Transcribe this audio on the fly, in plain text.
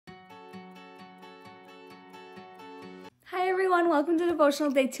everyone, welcome to Devotional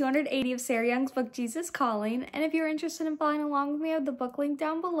Day 280 of Sarah Young's book, Jesus Calling. And if you're interested in following along with me, I have the book link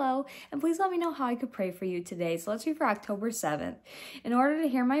down below. And please let me know how I could pray for you today. So let's read for October 7th. In order to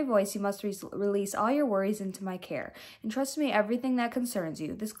hear my voice, you must release all your worries into my care. Entrust to me everything that concerns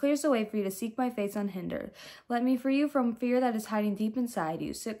you. This clears the way for you to seek my face unhindered. Let me free you from fear that is hiding deep inside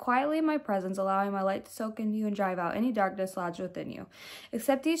you. Sit quietly in my presence, allowing my light to soak into you and drive out any darkness lodged within you.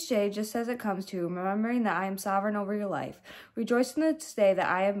 Accept each day just as it comes to you, remembering that I am sovereign over your life. Rejoice in this day that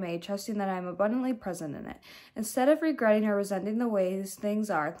I have made, trusting that I am abundantly present in it. Instead of regretting or resenting the ways things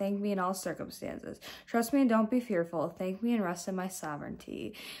are, thank me in all circumstances. Trust me and don't be fearful. Thank me and rest in my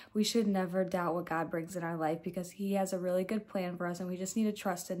sovereignty. We should never doubt what God brings in our life because He has a really good plan for us, and we just need to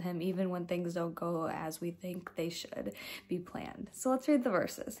trust in Him even when things don't go as we think they should be planned. So let's read the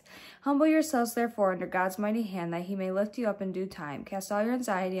verses. Humble yourselves, therefore, under God's mighty hand, that He may lift you up in due time. Cast all your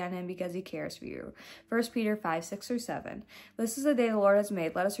anxiety on Him because He cares for you. 1 Peter 5:6-7. This is the day the Lord has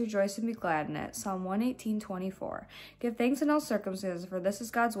made. Let us rejoice and be glad in it. Psalm 118:24. Give thanks in all circumstances, for this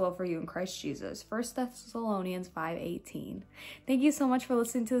is God's will for you in Christ Jesus. 1 Thessalonians 5:18. Thank you so much for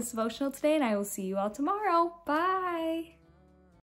listening to this devotional today, and I will see you all tomorrow. Bye!